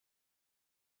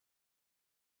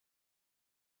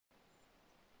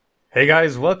Hey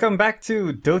guys, welcome back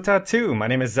to Dota 2. My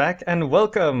name is Zach and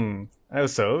welcome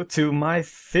also to my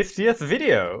 50th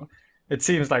video. It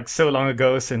seems like so long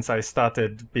ago since I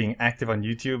started being active on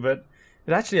YouTube, but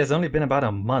it actually has only been about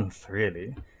a month,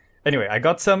 really. Anyway, I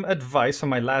got some advice from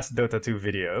my last Dota 2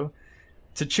 video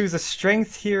to choose a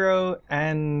strength hero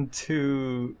and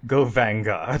to go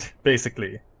Vanguard,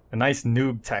 basically. A nice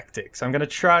noob tactic, so I'm gonna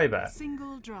try that.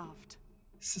 Single draft.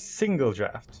 Single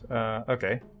draft,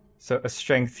 okay. So a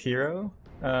strength hero,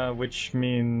 which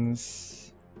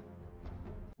means...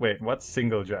 Wait, what's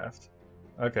single draft?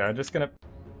 Okay, I'm just gonna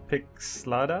pick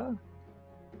Slada.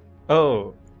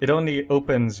 Oh, it only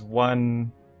opens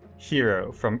one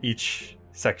hero from each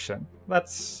section.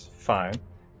 That's fine.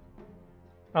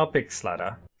 I'll pick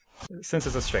Slada, since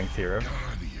it's a strength hero.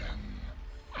 Guardian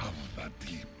of the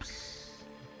deeps.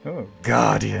 Oh,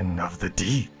 Guardian of the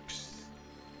Deeps.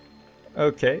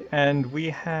 Okay, and we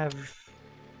have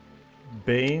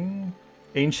Bane,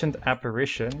 Ancient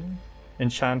Apparition,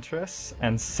 Enchantress,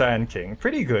 and Sand King.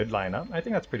 Pretty good lineup. I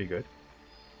think that's pretty good.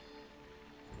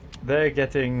 They're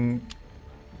getting...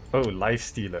 Oh,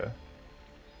 Lifestealer.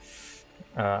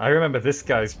 I remember this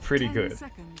guy's pretty 10 good.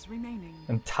 seconds remaining.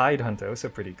 And Tide Hunter also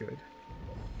pretty good.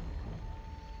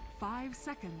 5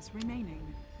 seconds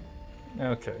remaining.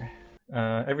 Okay.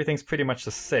 Everything's pretty much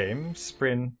the same.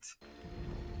 Sprint.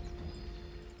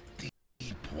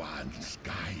 Deep ones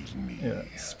guide me. Yeah.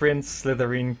 Sprint,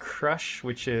 Slitherine Crush,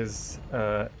 which is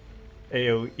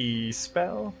AoE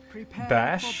spell, Prepare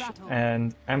Bash, for battle.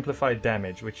 and Amplified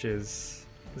Damage, which is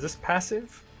this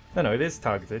passive? No, it is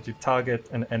targeted. You target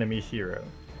an enemy hero,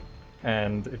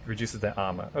 and it reduces their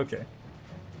armor. Okay.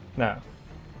 Now,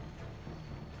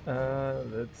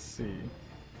 let's see.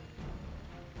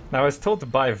 Now, I was told to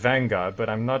buy Vanguard, but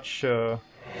I'm not sure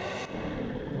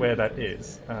where that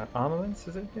is. Armaments,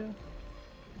 is it here?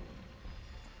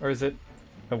 Or is it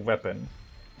a weapon?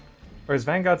 Or is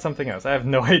Vanguard something else? I have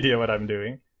no idea what I'm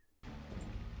doing.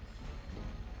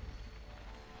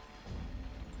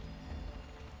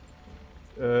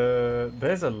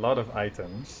 There's a lot of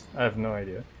items. I have no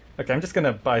idea. Okay, I'm just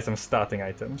gonna buy some starting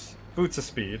items. Boots of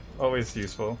Speed, always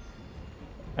useful.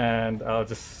 And I'll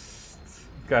just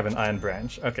grab an Iron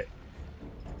Branch. Okay.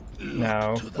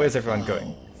 Now, where's everyone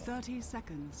going? 30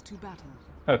 seconds to battle.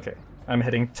 Okay, I'm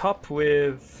heading top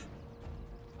with...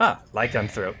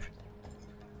 Lycanthrope.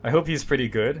 I hope he's pretty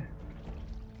good.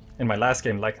 In my last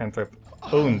game, Lycanthrope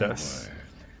owned us.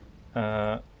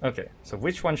 Okay, so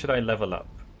which one should I level up?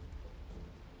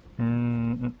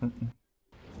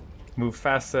 Move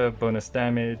faster, bonus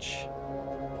damage.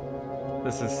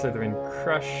 This is Slitherine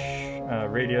Crush,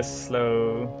 radius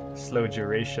slow, slow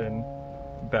duration,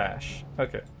 bash.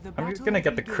 Okay, I'm gonna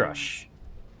get the Crush.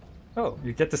 Oh,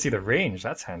 you get to see the range,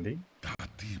 that's handy. The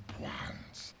deep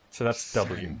ones. So that's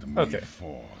W. Send me Okay.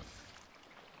 forth.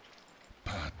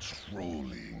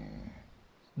 Patrolling.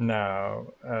 Now,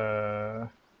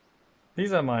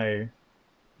 these are my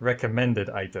recommended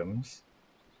items.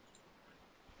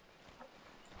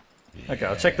 Okay,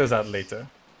 I'll check those out later.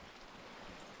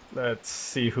 Let's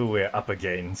see who we're up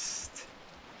against.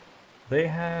 They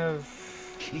have...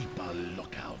 Keep a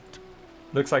lookout.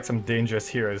 Looks like some dangerous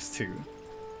heroes too.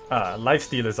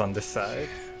 Lifestealer's on this side.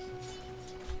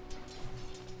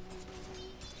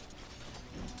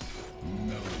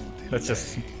 No Let's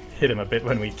just hit him a bit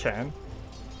when we can.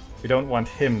 We don't want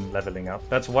him leveling up.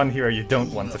 That's one hero you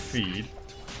don't want to feed.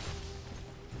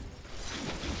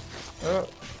 Oh,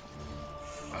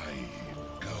 I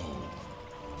go.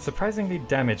 surprisingly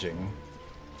damaging.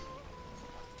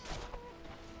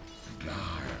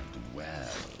 Guard well.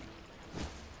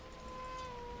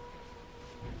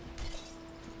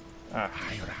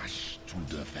 I rush to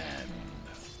defend.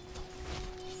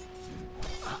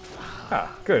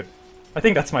 Good. I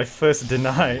think that's my first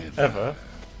deny ever.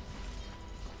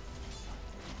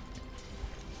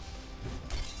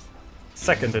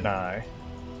 Second deny.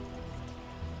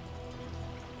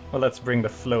 Well, let's bring the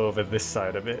flow over this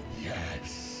side a bit.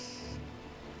 Yes.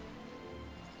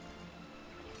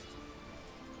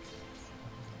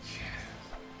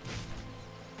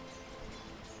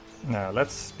 Now,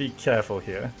 let's be careful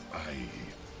here. I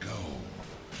go.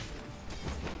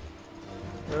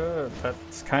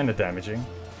 That's kind of damaging.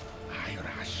 I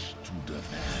rush to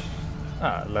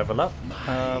defend. Level up.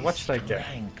 What should I get?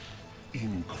 Strength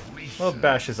increases. Well,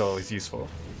 Bash is always useful.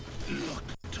 Look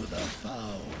to the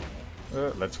foe.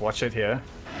 Let's watch it here.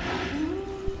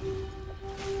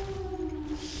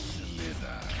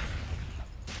 Slither.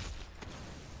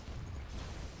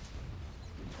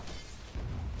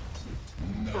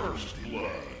 No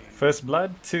delay. First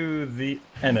blood to the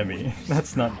enemy.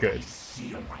 That's not good.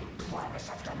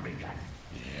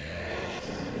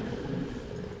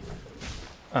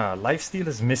 Lifesteal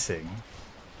is missing.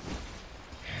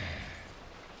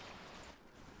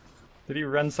 Did he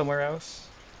run somewhere else?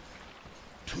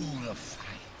 To the fight.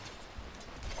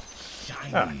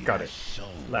 Got it.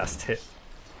 Last hit.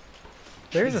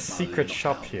 There is a secret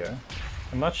shop here.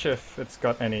 I'm not sure if it's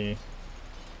got any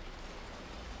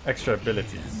extra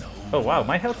abilities. Oh wow,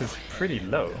 my health is pretty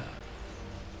low.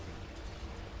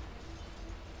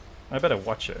 I better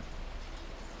watch it.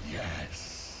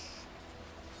 Yes.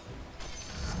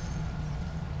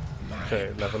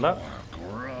 Okay, level up.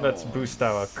 Let's boost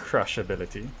our crush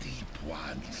ability. Deep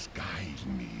ones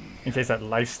guide me. In case that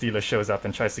Lifestealer shows up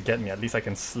and tries to get me, at least I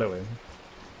can slow him.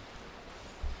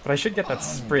 But I should get that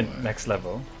sprint next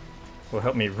level. Will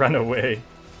help me run away.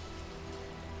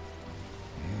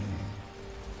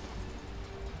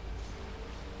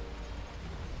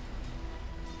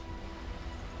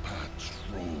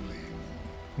 Patrolling.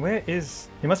 Where is...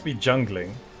 He must be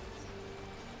jungling.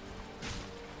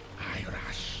 I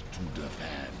rush to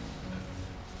defend.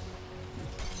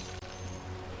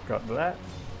 Got that.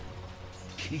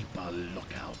 Keep a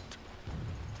lookout.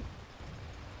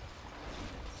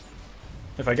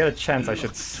 If I get a chance, I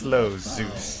should slow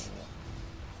Zeus.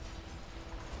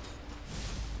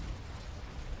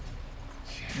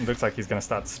 It looks like he's gonna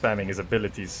start spamming his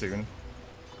abilities soon.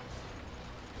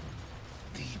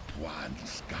 Deep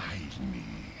ones guide me.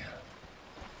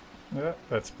 Yeah,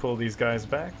 let's pull these guys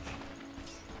back.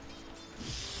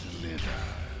 Slither.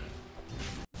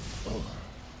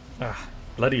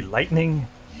 Bloody lightning.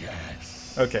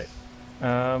 Yes. Okay.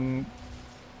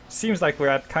 Seems like we're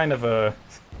at kind of a...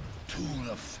 To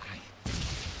the fight.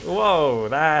 Whoa,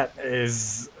 that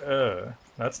is...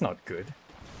 that's not good.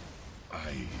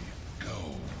 I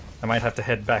go. I might have to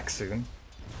head back soon.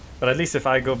 But at least if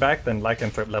I go back, then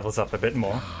Lycanthrope levels up a bit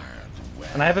more.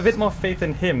 And I have a bit more faith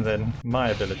in him than my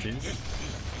abilities.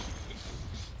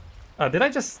 Did I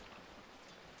just...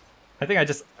 I think I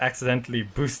just accidentally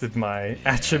boosted my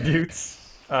attributes.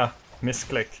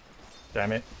 Misclick.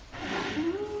 Damn it.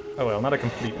 Oh well, not a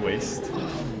complete waste.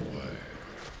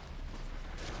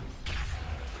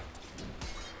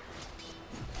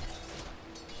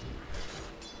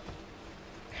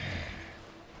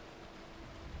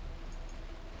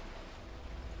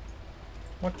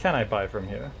 What can I buy from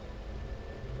here?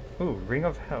 Ooh, Ring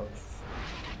of Health.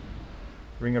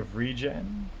 Ring of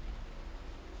Regen.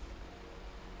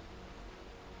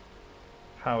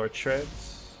 Power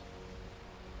Treads.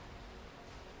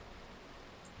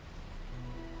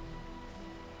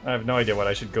 I have no idea what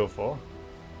I should go for.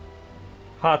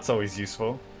 Heart's always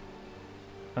useful.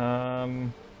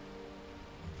 Okay,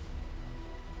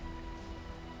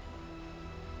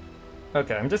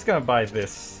 I'm just gonna buy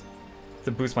this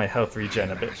to boost my health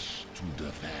regen a bit. To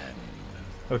defend.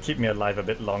 It'll keep me alive a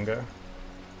bit longer.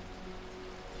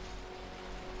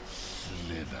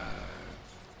 Slither.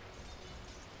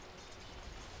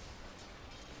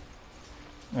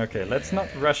 Okay, let's not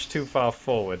rush too far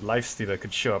forward. Lifestealer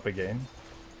could show up again.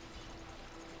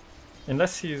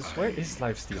 Unless he's... Where is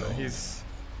Lifestealer? He's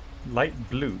light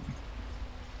blue.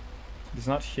 He's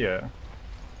not here.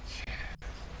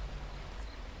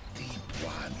 Deep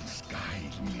ones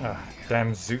guide me.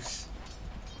 Damn Zeus.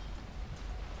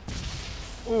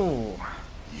 Ooh.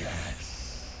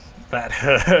 Yes. That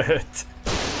hurt.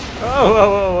 Oh, whoa,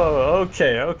 whoa, whoa.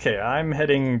 Okay, okay. I'm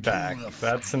heading back.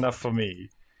 That's enough for me.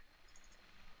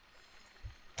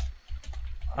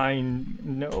 I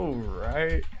know,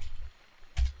 right?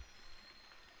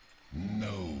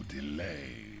 No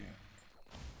delay.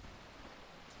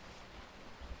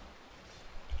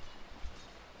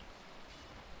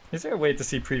 Is there a way to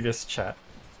see previous chat?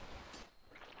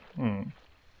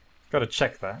 Gotta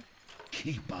check that.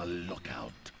 Keep a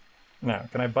lookout. Now,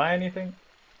 can I buy anything?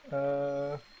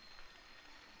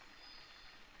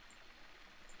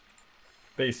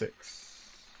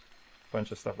 Basics.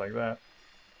 Bunch of stuff like that.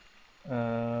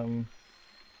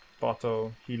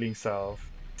 Bottle, healing salve,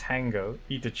 tango,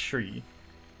 eat a tree.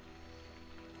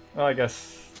 Well, I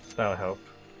guess that'll help.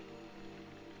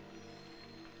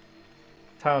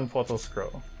 Town portal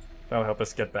scroll. That'll help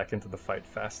us get back into the fight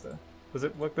faster. Does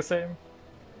it work the same?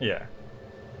 Yeah.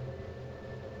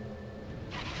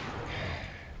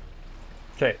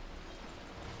 Okay.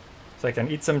 So I can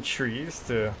eat some trees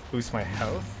to boost my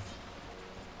health.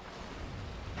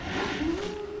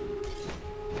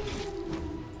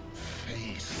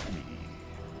 Face me.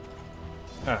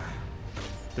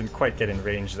 Didn't quite get in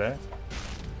range there.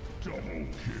 Double kill.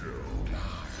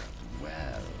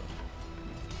 Well.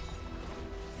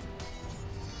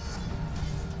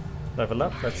 Level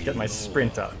up, let's get my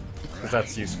sprint up, because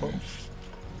that's useful.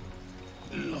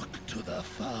 Look to the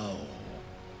foe.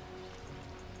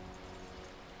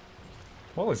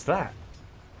 What was that?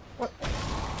 What?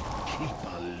 Keep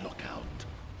a lookout.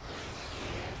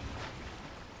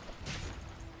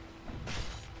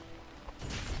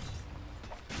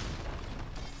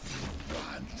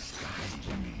 One sky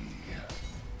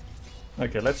me.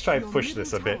 Okay, let's try Your push middle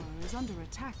this a bit. tower is under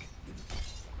attack.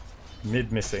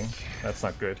 Mid missing. That's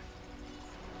not good.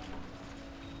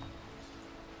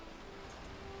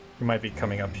 He might be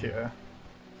coming up here.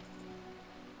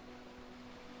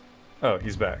 Oh,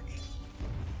 he's back.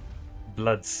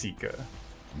 Bloodseeker.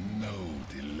 No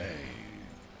delay.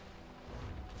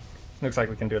 Looks like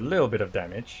we can do a little bit of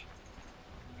damage.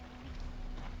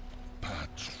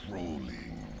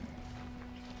 Patrolling.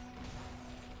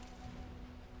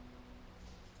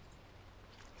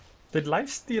 Did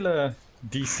Lifestealer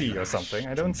DC or something?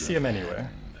 I don't see him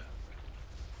anywhere.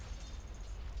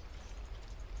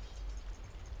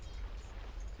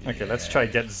 Okay, let's try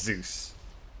get Zeus.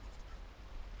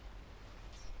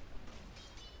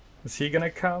 Is he gonna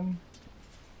come?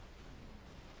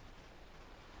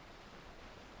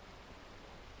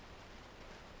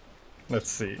 Let's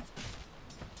see.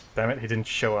 Damn it, he didn't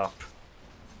show up.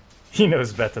 He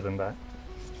knows better than that.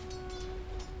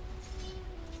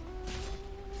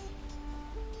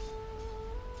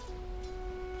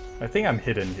 I think I'm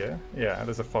hidden here. Yeah,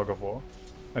 there's a fog of war.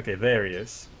 Okay, there he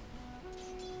is.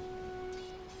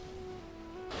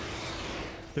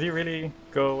 Did he really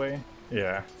go away?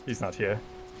 Yeah, he's not here.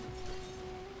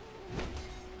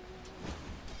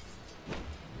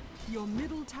 Your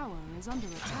middle tower is under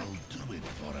attack. I'll do it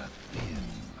for a thin.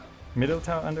 Middle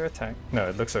tower under attack? No,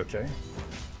 it looks okay.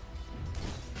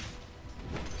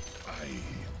 I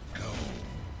go.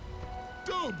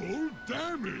 Double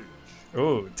damage.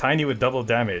 Ooh, Tiny with double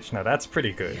damage. Now that's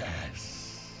pretty good.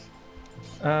 Yes.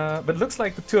 But looks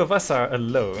like the two of us are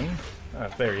alone.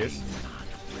 There he is.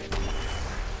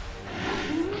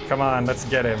 Come on, let's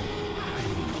get him.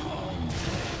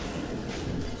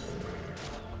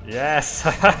 Yes!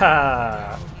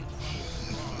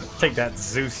 Take that,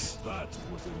 Zeus.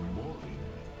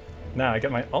 Now I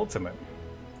get my ultimate.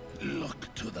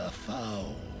 Look to the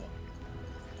foe.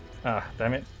 Ah,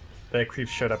 damn it. Their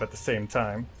creeps showed up at the same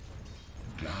time.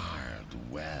 Guard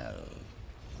well.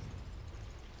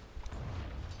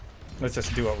 Let's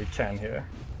just do what we can here.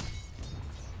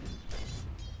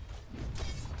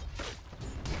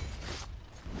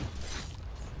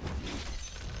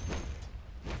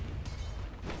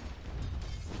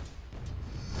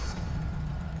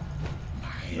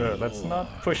 Let's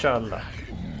not push our luck.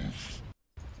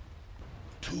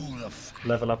 To the fight.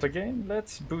 Level up again.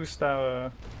 Let's boost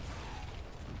our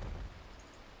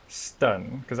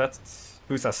stun, because that's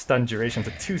boosts our stun duration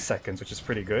to 2 seconds, which is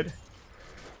pretty good.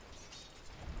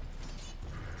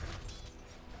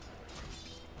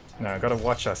 Now, gotta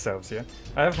watch ourselves here.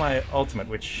 I have my ultimate,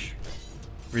 which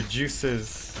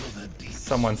reduces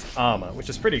someone's armor, which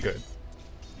is pretty good.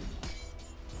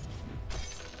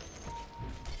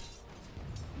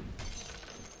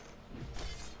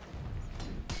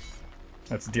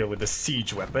 Let's deal with the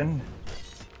siege weapon.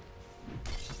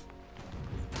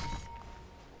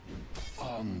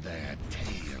 On their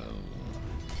tail.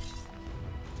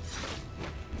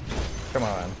 Come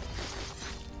on.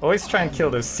 Always try and kill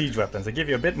those siege weapons. They give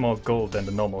you a bit more gold than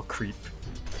the normal creep.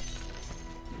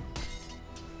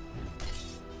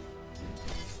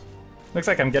 Looks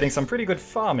like I'm getting some pretty good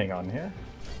farming on here.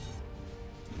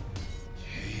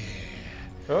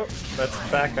 Oh, let's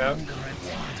back up.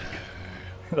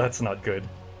 That's not good.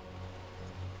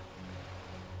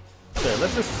 Okay,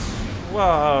 let's just...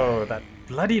 Whoa, that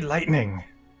bloody lightning!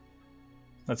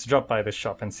 Let's drop by the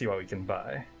shop and see what we can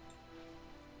buy.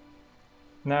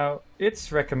 Now,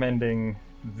 it's recommending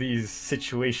these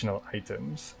situational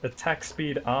items. Attack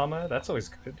speed armor, that's always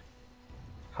good.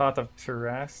 Heart of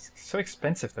Tarask, so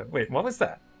expensive though. Wait, what was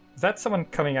that? Is that someone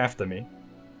coming after me?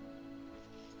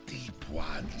 Deep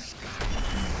ones.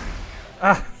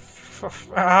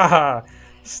 Ah!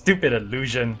 Stupid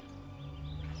illusion.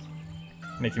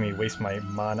 Making me waste my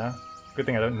mana. Good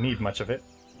thing I don't need much of it.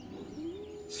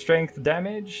 Strength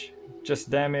damage? Just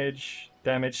damage.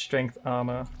 Damage, strength,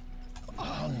 armor.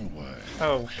 Onward.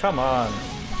 Oh, come on.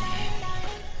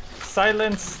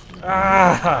 Silence!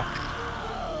 Ah!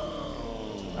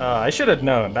 I should have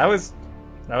known. That was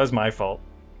my fault.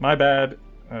 My bad.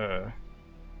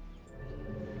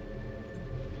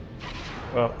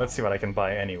 Well, let's see what I can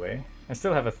buy anyway. I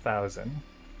still have 1,000.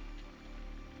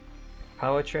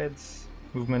 Power treads,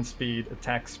 movement speed,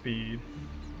 attack speed.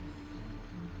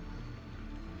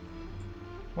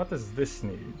 What does this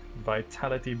need?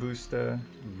 Vitality booster,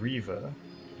 Reaver.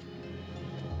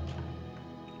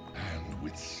 And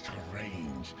with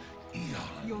strange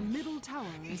Your middle tower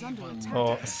is under attack.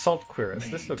 Or Assault Cuirass.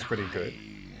 This looks pretty good.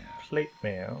 Plate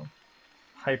Mail.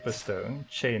 Hyperstone.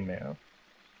 Chainmail.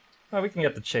 Oh, we can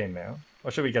get the Chainmail.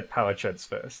 Or should we get Power Treads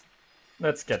first?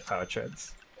 Let's get Power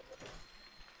Treads.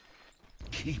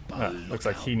 Looks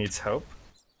like he needs help.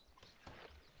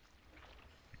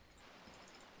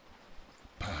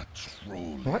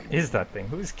 Patrolling. What is that thing?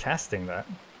 Who is casting that?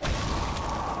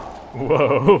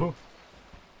 Whoa!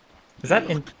 Is that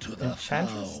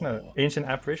Enchantress? No, Ancient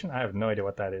Apparition? I have no idea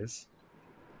what that is.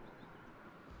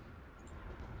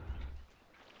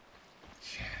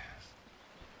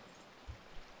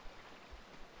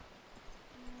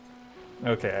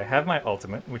 Okay, I have my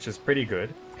ultimate, which is pretty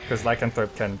good, because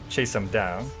Lycanthrope can chase him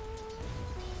down.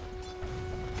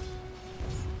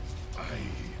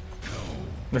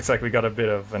 Looks like we got a bit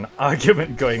of an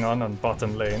argument going on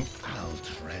bottom lane. I'll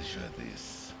treasure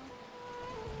this.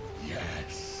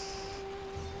 Yes.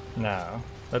 Now,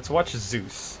 let's watch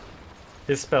Zeus.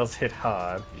 His spells hit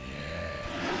hard.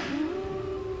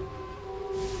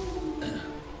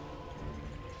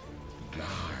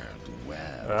 Guard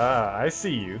well. Ah, I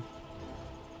see you.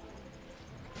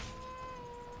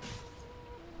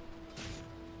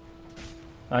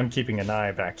 I'm keeping an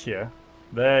eye back here.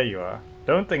 There you are.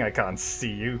 Don't think I can't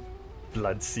see you,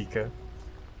 Bloodseeker.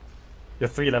 You're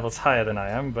 3 levels higher than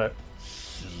I am, but...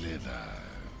 Slither.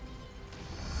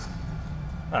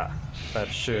 Ah, that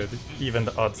should even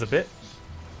the odds a bit.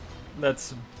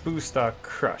 Let's boost our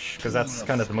Crush, because that's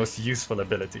kind of the most useful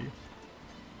ability.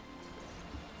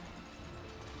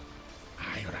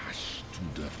 I rush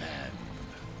to defend.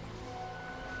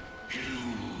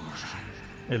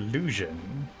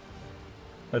 Illusion.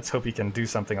 Let's hope he can do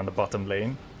something on the bottom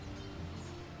lane.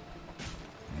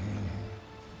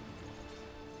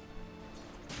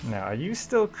 Now, are you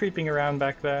still creeping around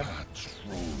back there?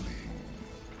 Patrolling.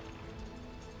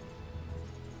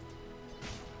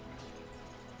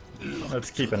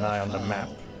 Let's keep an eye on the map.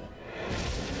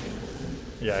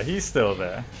 Yeah, he's still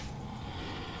there.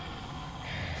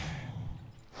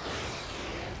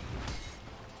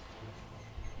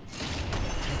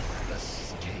 The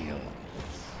scales.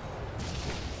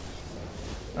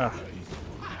 Ah,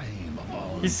 I'm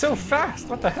on. he's so fast!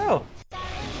 What the hell?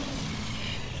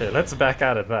 Okay, let's back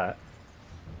out of that.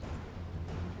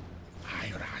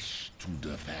 I rush to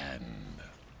defend.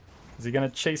 Is he gonna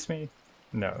chase me?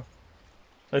 No.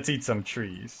 Let's eat some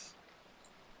trees.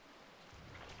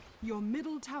 Your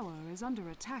middle tower is under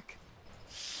attack.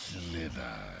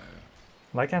 Slither.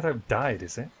 Lycanthrope died,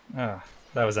 is it? Ah,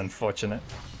 that was unfortunate.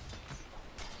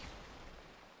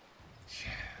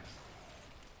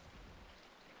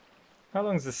 How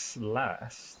long does this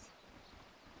last?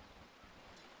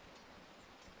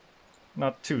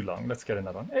 Not too long. Let's get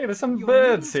another one. Hey, there's some Your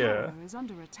birds middle here. tower is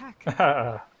under attack.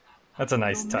 That's a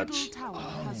nice Your touch. middle tower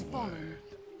has fallen.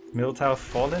 Middle tower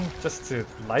fallen? Just to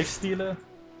lifestealer?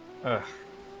 Ugh.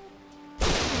 To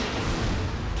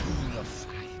the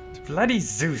fight. Bloody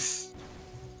Zeus!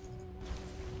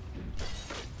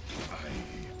 I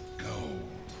go.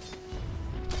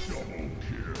 Double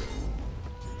kill.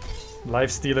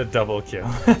 Lifestealer double kill.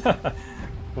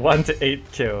 1 to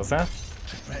 8 kills, huh?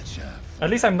 Treasure. At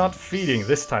least I'm not feeding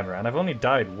this time around. I've only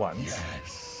died once.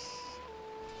 Yes.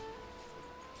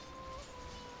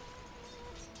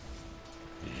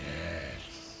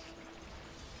 Yes.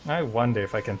 I wonder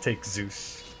if I can take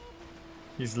Zeus.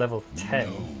 He's level 10.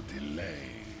 No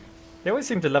delay. They always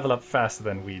seem to level up faster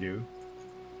than we do.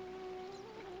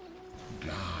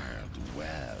 Guard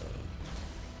well.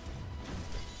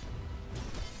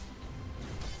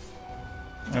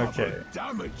 Okay.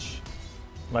 Damage.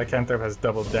 Lycanthrope has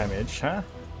double damage, huh?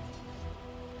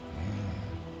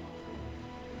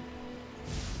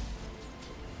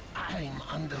 I'm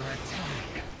under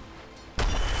attack.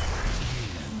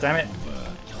 Damn it.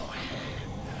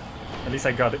 At least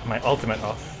I got my ultimate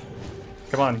off.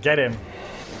 Come on, get him.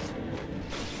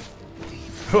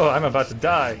 Oh, I'm about to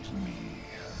die.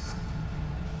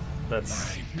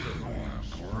 That's...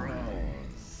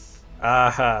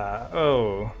 Aha.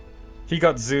 Oh. He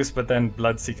got Zeus, but then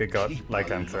Bloodseeker got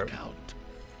Lycanthrope.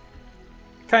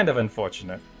 Kind of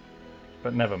unfortunate.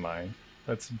 But never mind.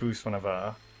 Let's boost one of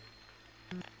our...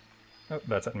 Oh,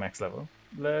 that's at max level.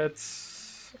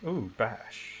 Let's... Ooh,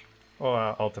 Bash. Or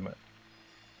our ultimate.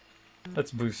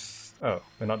 Let's boost... Oh,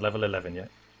 we're not level 11 yet.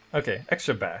 Okay,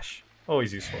 extra Bash.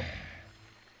 Always useful.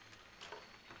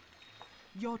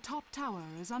 Your top tower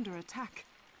is under attack.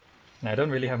 Now, I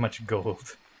don't really have much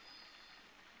gold.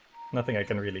 Nothing I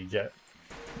can really get.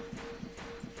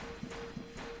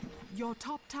 Your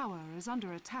top tower is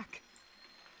under attack.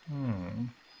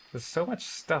 There's so much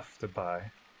stuff to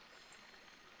buy.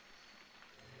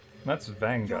 That's Your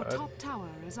Vanguard. top tower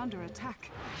is under attack.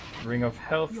 Ring of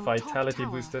Health, Your Vitality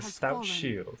top Booster, tower has Stout fallen.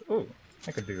 Shield. Oh,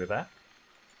 I could do with that.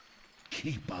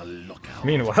 Keep a lookout.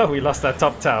 Meanwhile, we lost that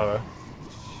top tower.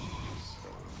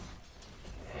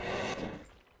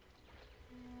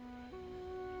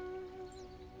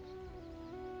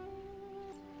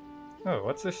 Oh,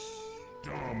 what's this?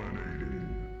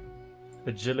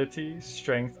 Agility,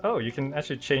 strength. Oh, you can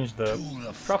actually change the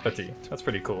property. That's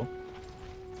pretty cool.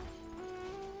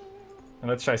 And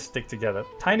let's try stick together.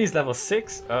 Tiny's level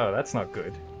 6? Oh, that's not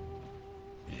good.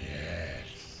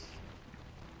 Yes.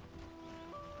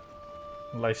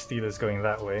 Lifestealer's going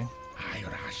that way. I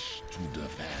rush to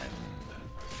defend.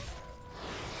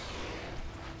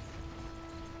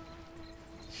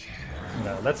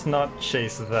 No, let's not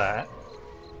chase that.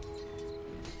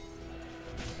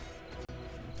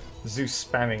 Zeus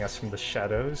spamming us from the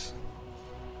shadows.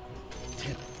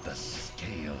 Tip the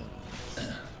scale.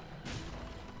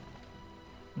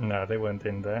 No, they weren't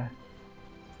in there.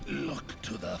 Look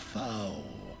to the foe.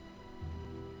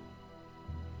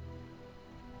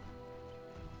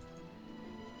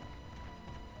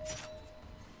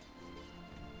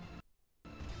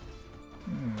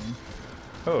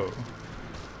 Oh.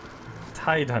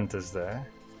 Tidehunter's there.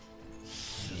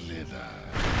 Slither.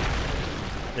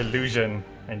 Illusion.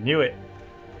 I knew it.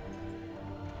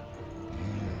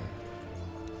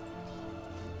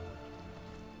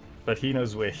 But he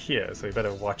knows we're here, so we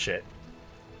better watch it.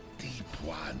 Deep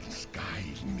ones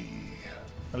guide me.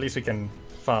 At least we can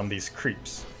farm these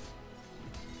creeps.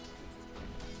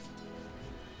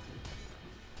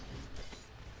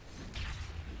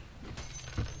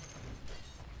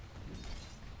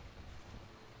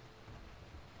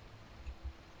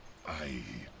 I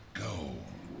go.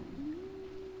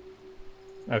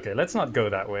 Okay, let's not go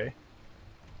that way.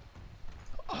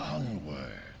 Onward.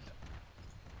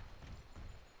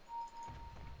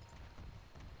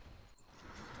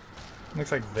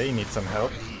 Looks like they need some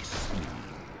help.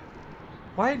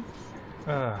 Why?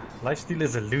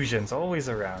 Lifestealer's illusions always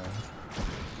around.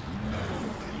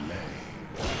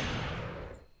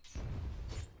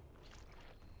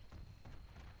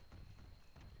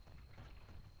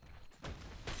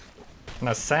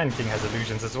 Now Sand King has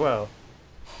illusions as well.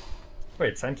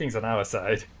 Wait, Sand King's on our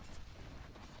side.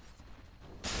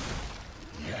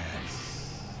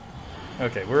 Yes.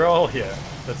 Okay, we're all here.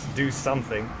 Let's do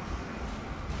something.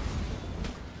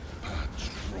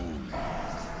 Patrolling.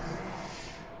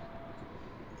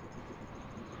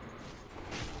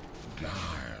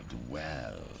 Guard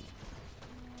well.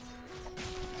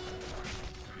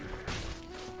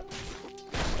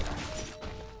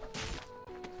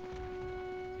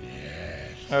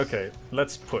 Yes. Okay,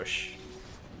 let's push.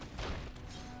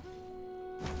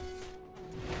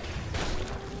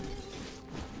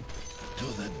 To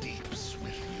the deeps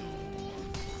with you.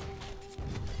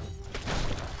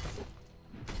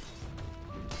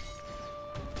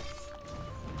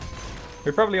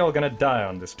 We're probably all gonna die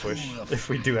on this push, if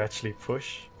we do actually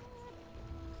push.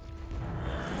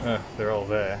 They're all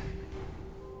there.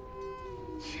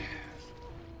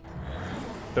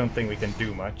 Don't think we can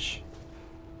do much.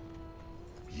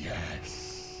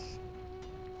 Yes.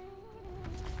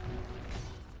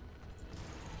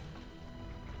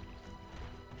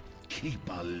 Keep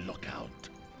a lookout.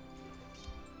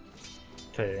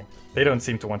 Okay, they don't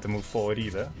seem to want to move forward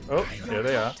either. Oh, there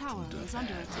they are. Tower is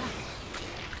under attack.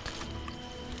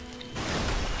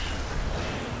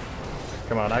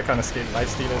 Come on, I can't escape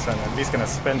Lifestealers, and I'm at least gonna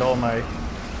spend all my...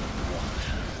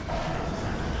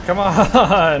 Come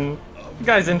on! The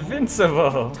guy's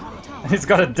invincible! He's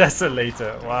got a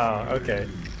Desolator. Wow, okay.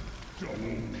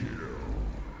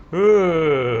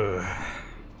 Ooh.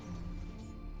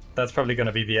 That's probably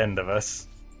gonna be the end of us.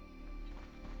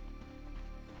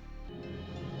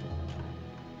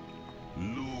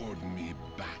 Lured me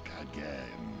back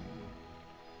again.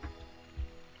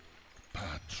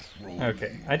 Patrol.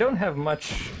 Okay, I don't have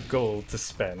much gold to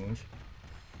spend.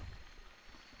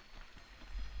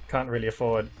 Can't really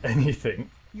afford anything.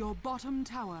 Your bottom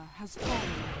tower has fallen.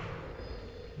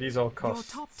 These all Your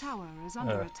cost... top tower is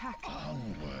under attack.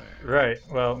 Onward. Right,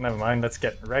 well, never mind. Let's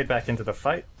get right back into the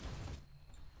fight.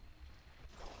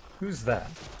 Who's that?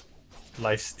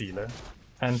 Lifestealer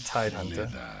and Tidehunter.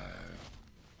 Slither.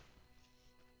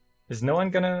 Is no one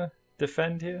gonna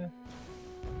defend here?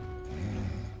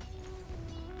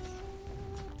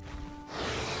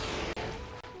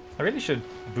 I really should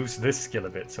boost this skill a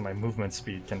bit so my movement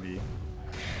speed can be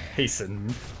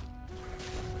hastened.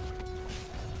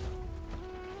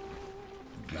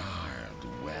 Guard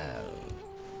well.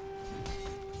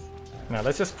 Now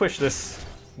let's just push this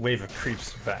wave of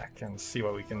creeps back and see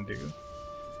what we can do.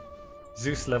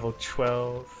 Zeus level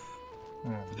 12.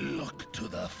 Look to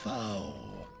the foe.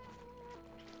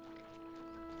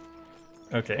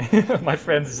 Okay, my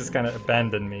friends just kind of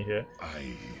abandoned me here.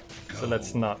 I go. So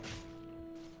let's not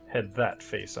head that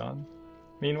face on.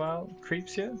 Meanwhile,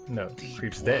 Creep's here? No, Deep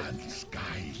Creep's dead. ones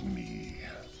guide me.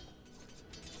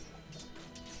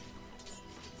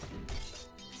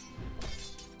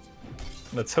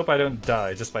 Let's hope I don't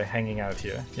die just by hanging out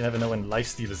here. You never know when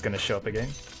Lifestealer's gonna show up again.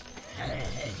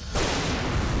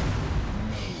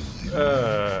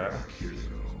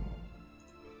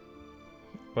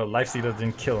 Well, Lifestealer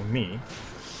didn't kill me.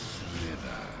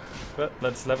 But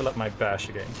let's level up my bash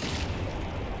again.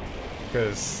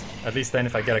 Because at least then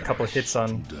if I get a couple hits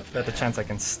on, there's a chance I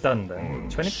can stun them.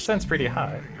 20%'s pretty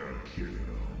high.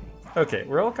 Okay,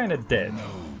 we're all kind of dead.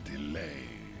 No delay.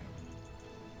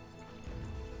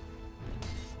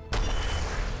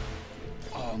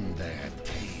 On their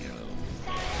tail.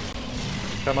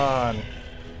 Come on.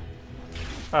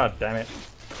 Ah, damn it.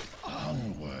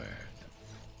 Onward.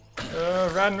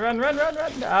 Run, run, run, run,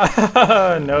 run!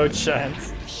 Ah, no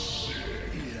chance.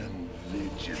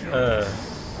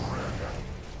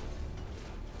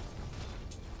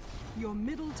 Your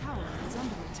middle tower is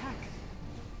under attack.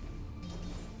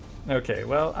 Okay,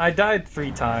 well, I died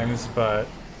 3 times, but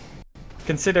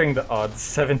considering the odds,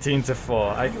 17 to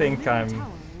 4, I think I'm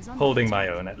holding my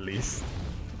own at least.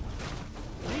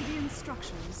 Radiant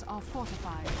structures are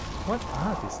fortified. What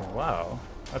are these things? Wow,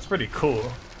 that's pretty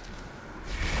cool.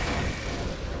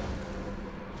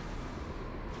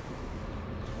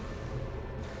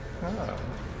 Oh.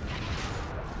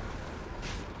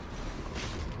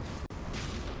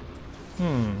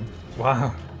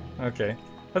 Wow. Okay.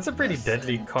 That's a pretty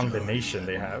deadly combination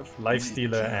they have.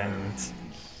 Lifestealer and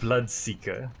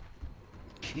Bloodseeker.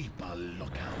 Keep a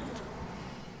lookout.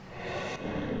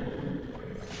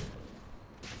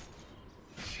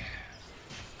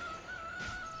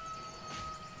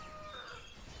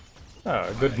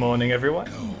 Oh, good morning everyone.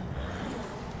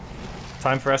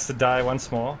 Time for us to die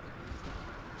once more.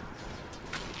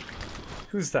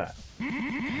 Who's that?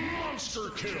 Monster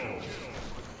kill.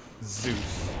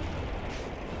 Zeus.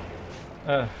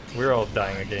 We're all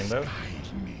dying again though.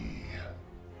 Guide me.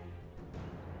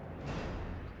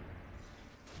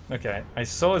 Okay, I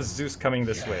saw Zeus coming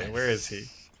this way. Where is he?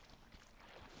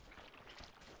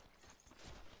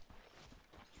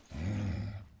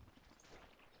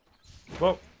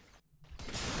 Whoa.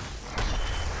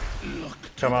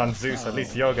 Come on, Zeus, at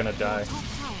least you're gonna die.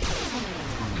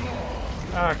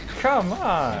 Ah, come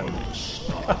on!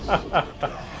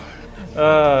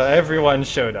 Everyone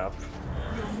showed up.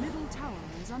 Your middle tower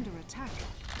is under attack.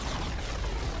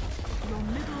 Your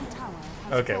middle tower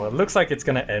has Okay, well, it looks like it's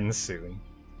gonna end soon.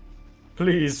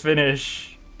 Please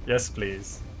finish. Yes,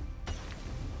 please.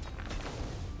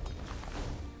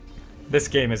 This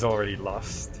game is already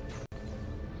lost.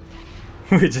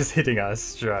 We're just hitting our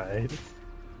stride.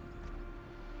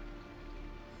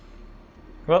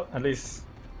 Well, at least...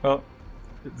 Well,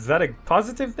 is that a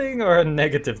positive thing or a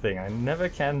negative thing? I never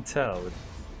can tell.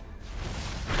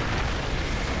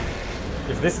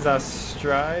 If this is our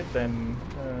stride, then...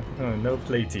 oh, no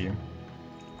play team.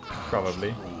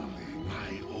 Probably. Rolling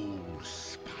my old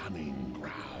spanning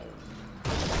ground.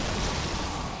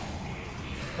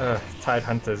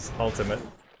 Tidehunter's ultimate.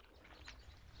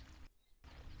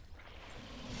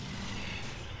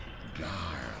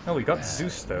 Oh, we got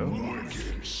Zeus though.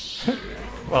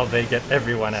 Well, they get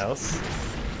everyone else.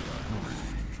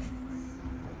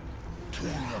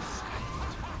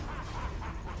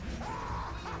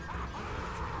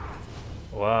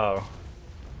 Wow.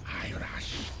 I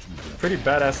rush to the Pretty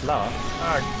badass laugh.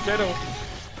 Ah, get him.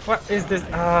 What is this?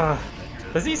 Ah.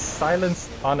 Does he silence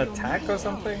on attack or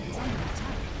something?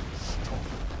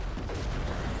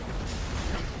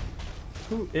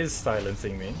 Who is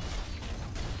silencing me?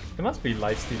 It must be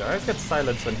Lifestealer. I always get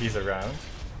silenced when he's around.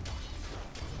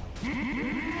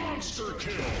 monster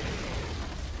kill.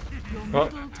 Your Well,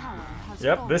 middle tower has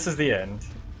yep, fallen. this is the end.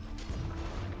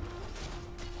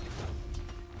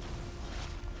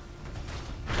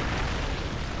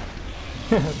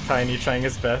 Tiny trying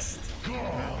his best.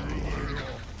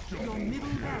 Your middle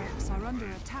barracks are under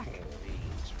attack.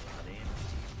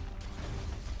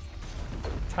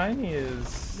 Tiny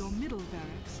is Your middle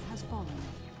barracks has fallen.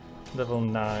 level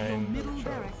Your 9, middle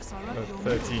barracks are under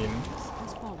 13.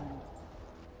 has fallen.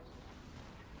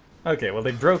 Okay, well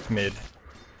they broke mid.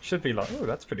 Should be long. Oh,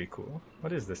 that's pretty cool.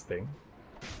 What is this thing?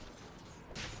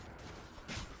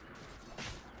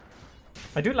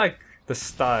 I do like the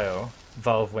style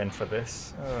Valve went for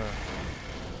this.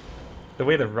 The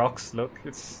way the rocks look,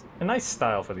 it's a nice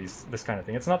style for this kind of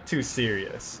thing. It's not too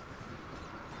serious.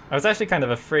 I was actually kind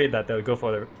of afraid that they'll go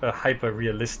for a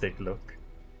hyper-realistic look.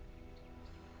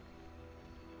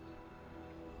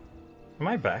 Am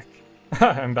I back?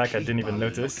 I'm back, I didn't even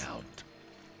notice.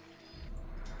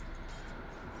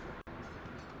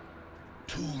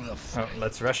 Oh,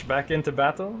 let's rush back into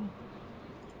battle.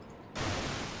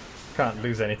 Can't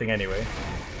lose anything anyway.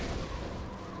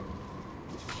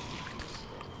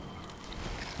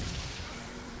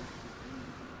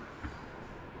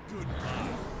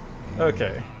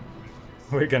 Okay.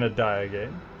 We're gonna die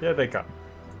again. Here they come.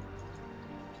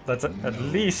 Let's at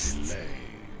least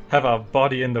have our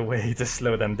body in the way to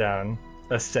slow them down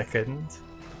a second.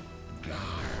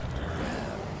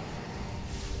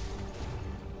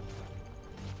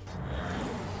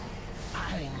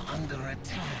 I'm under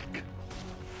attack.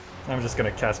 I'm just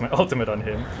gonna cast my ultimate on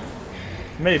him.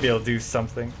 Maybe it'll do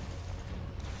something.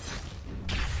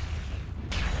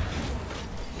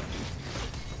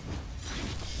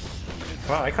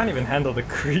 Wow, I can't even handle the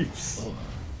creeps.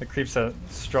 The creeps are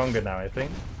stronger now, I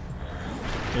think.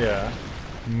 Yeah.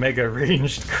 Mega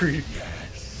ranged creep.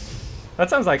 That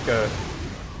sounds like a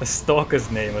stalker's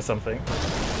name or something.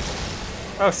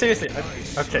 Oh, seriously?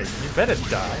 Okay, you better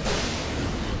die.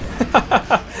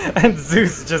 And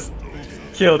Zeus just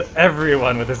killed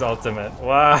everyone with his ultimate.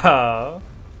 Wow.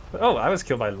 Oh, I was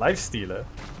killed by Lifestealer.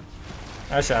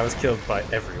 Actually, I was killed by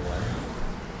everyone.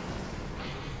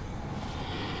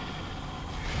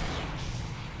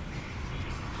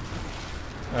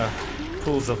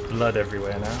 Pools of blood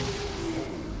everywhere now.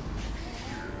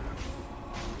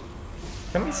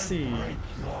 Can we see?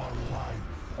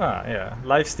 Ah, yeah.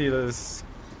 Lifestealer's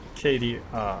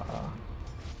KDR.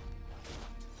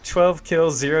 12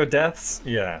 kills, 0 deaths?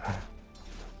 Yeah.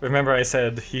 Remember I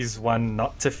said he's one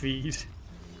not to feed?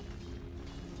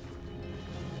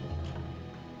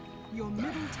 Your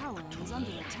middle tower is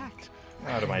under attack.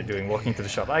 What am I doing walking to the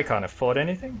shop? I can't afford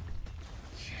anything.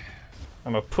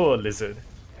 I'm a poor lizard.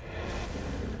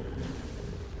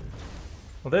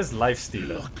 Well, there's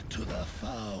Lifestealer. Look to the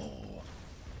foe.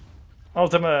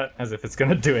 Ultimate! As if it's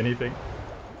gonna do anything.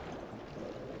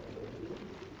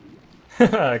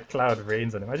 Cloud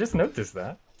rains on him. I just noticed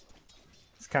that.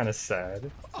 It's kind of sad.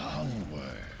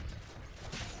 Onward.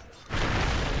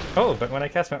 Oh, but when I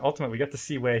cast my ultimate, we get to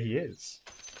see where he is.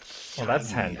 Well,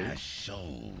 that's Shiny handy. as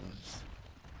souls.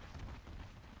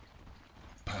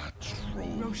 Patrol.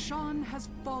 Roshan has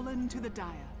fallen to the dire.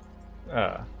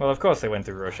 Well, of course they went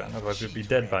to Roshan, otherwise we'd be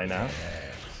dead by now.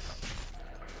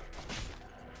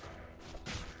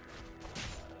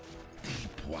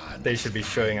 They should be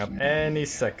showing up any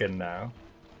second now.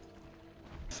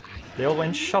 They all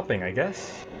went shopping, I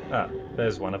guess. Ah,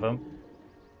 there's one of them.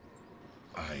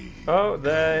 Oh,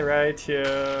 they're right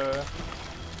here.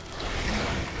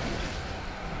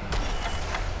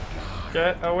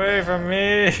 Get away from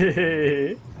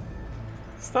me!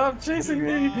 Stop chasing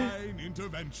me!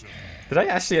 Did I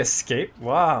actually escape?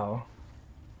 Wow.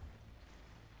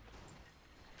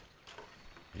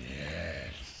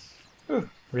 Yes. Whew,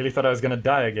 really thought I was gonna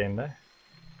die again there.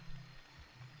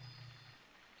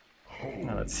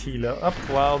 Now let's heal up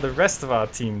while the rest of our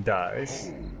team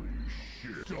dies.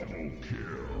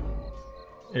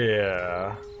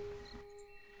 Yeah.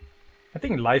 I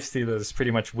think Lifestealer is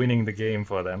pretty much winning the game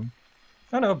for them.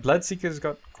 Oh no, Bloodseeker's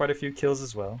got quite a few kills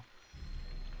as well.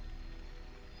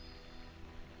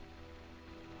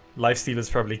 Lifestealer's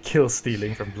probably kill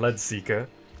stealing from Bloodseeker.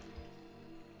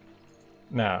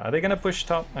 Now, are they gonna push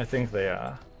top? I think they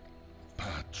are.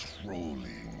 Patrolling.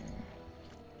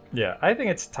 Yeah, I think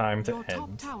it's time to Your top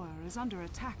end. tower is under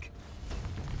attack.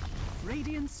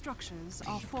 Radiant structures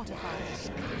are fortified.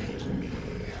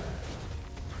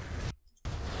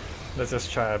 Let's just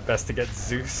try our best to get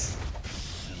Zeus.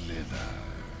 Slither.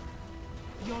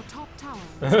 Your top tower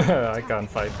is under I attack. can't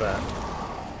fight that.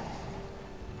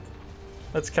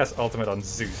 Let's cast ultimate on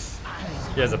Zeus.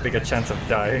 He has a bigger chance of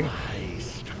dying. My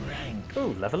strength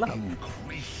Ooh, level up.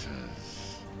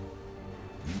 increases.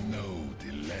 No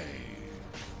delay.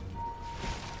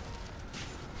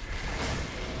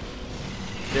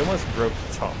 They almost broke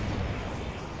top.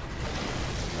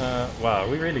 Wow,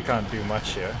 we really can't do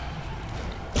much here.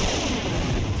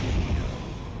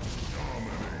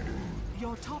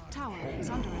 Your top tower is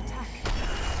under attack.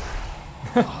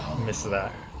 Miss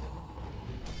that.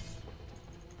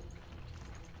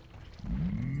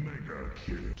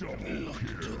 Look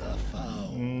to the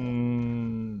foe.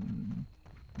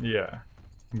 Yeah.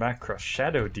 Macross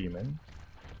Shadow Demon.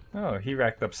 Oh, he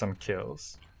racked up some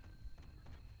kills.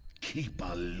 Keep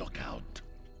a lookout.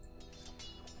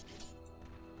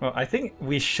 Well, I think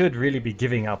we should really be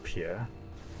giving up here.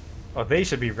 Or they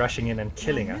should be rushing in and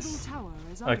killing Your us. middle tower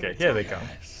is under Okay, here they attack. come.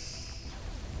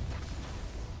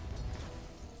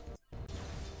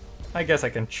 I guess I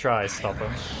can try stop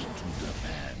him.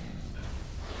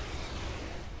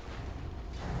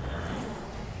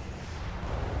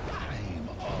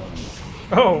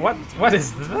 Oh, what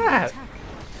is that?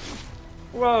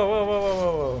 Whoa, whoa, whoa, whoa,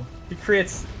 whoa, whoa. He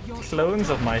creates clones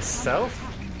of myself?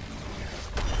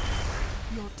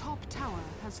 Your top tower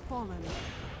has fallen.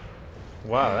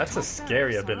 Wow, that's a Top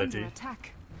scary barracks are under ability.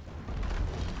 attack.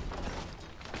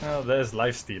 Oh, there's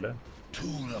Lifestealer.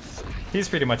 He's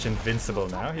pretty much invincible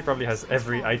now. He probably has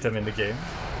every item in the game.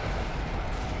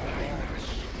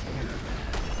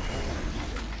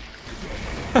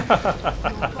 Your bottom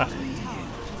tower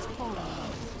has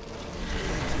fallen.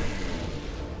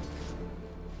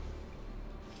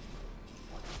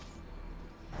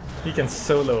 He can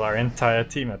solo our entire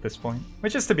team at this point,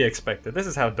 which is to be expected. This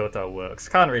is how Dota works.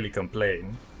 Can't really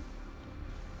complain.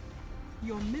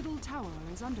 Your middle tower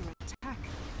is under attack.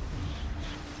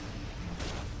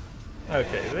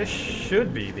 Okay, this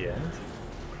should be the end.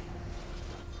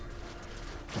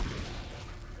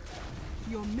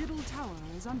 Your middle tower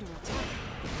is under attack.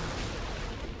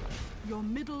 Your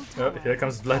middle Oh, tower. here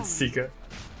comes has fallen. Bloodseeker.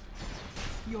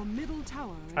 Your middle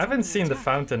tower is I haven't under seen the attack.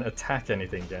 fountain attack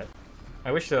anything yet.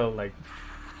 I wish they'll like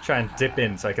try and dip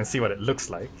in so I can see what it looks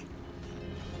like.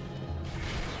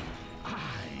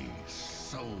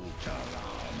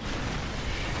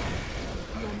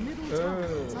 Your middle tower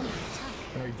is Oh. under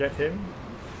attack. Can we get him?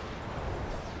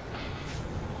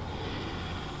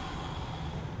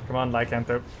 Come on,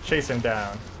 Lycanthrope. Chase him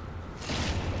down.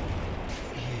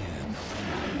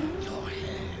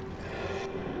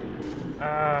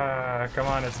 Ah, come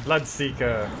on, it's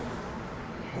Bloodseeker.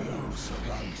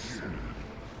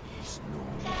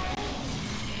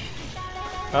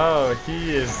 Oh,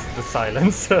 he is the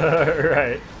silencer,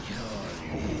 right.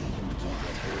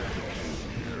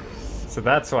 So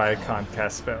that's why I can't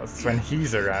cast spells, it's when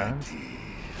he's around.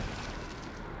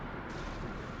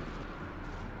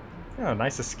 Oh,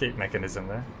 nice escape mechanism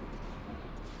there.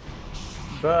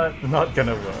 But not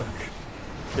gonna work.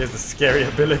 Here's the scary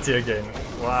ability again.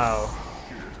 Wow.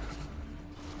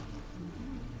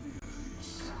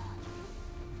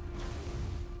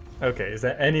 Okay, is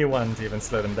there anyone to even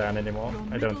slow them down anymore? Your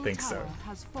I don't middle think so. tower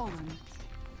has fallen.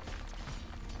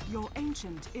 Your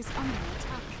ancient is under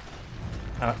attack.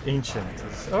 Ancient.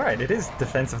 Alright, it is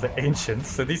Defense of the Ancients,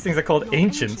 so these things are called Your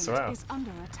Ancients, ancient wow. is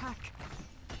under attack.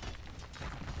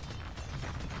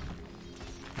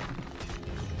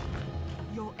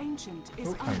 Your ancient is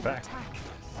Oh, I'm under back. attack.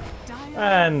 Dire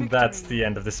And that's victory. the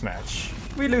end of this match.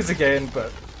 We lose again,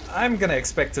 but I'm gonna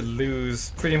expect to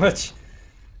lose pretty much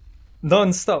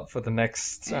non-stop for the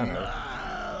next, I don't know,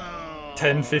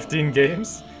 10-15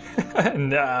 games?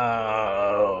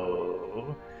 No!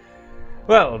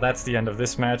 Well, that's the end of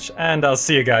this match, and I'll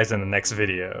see you guys in the next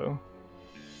video.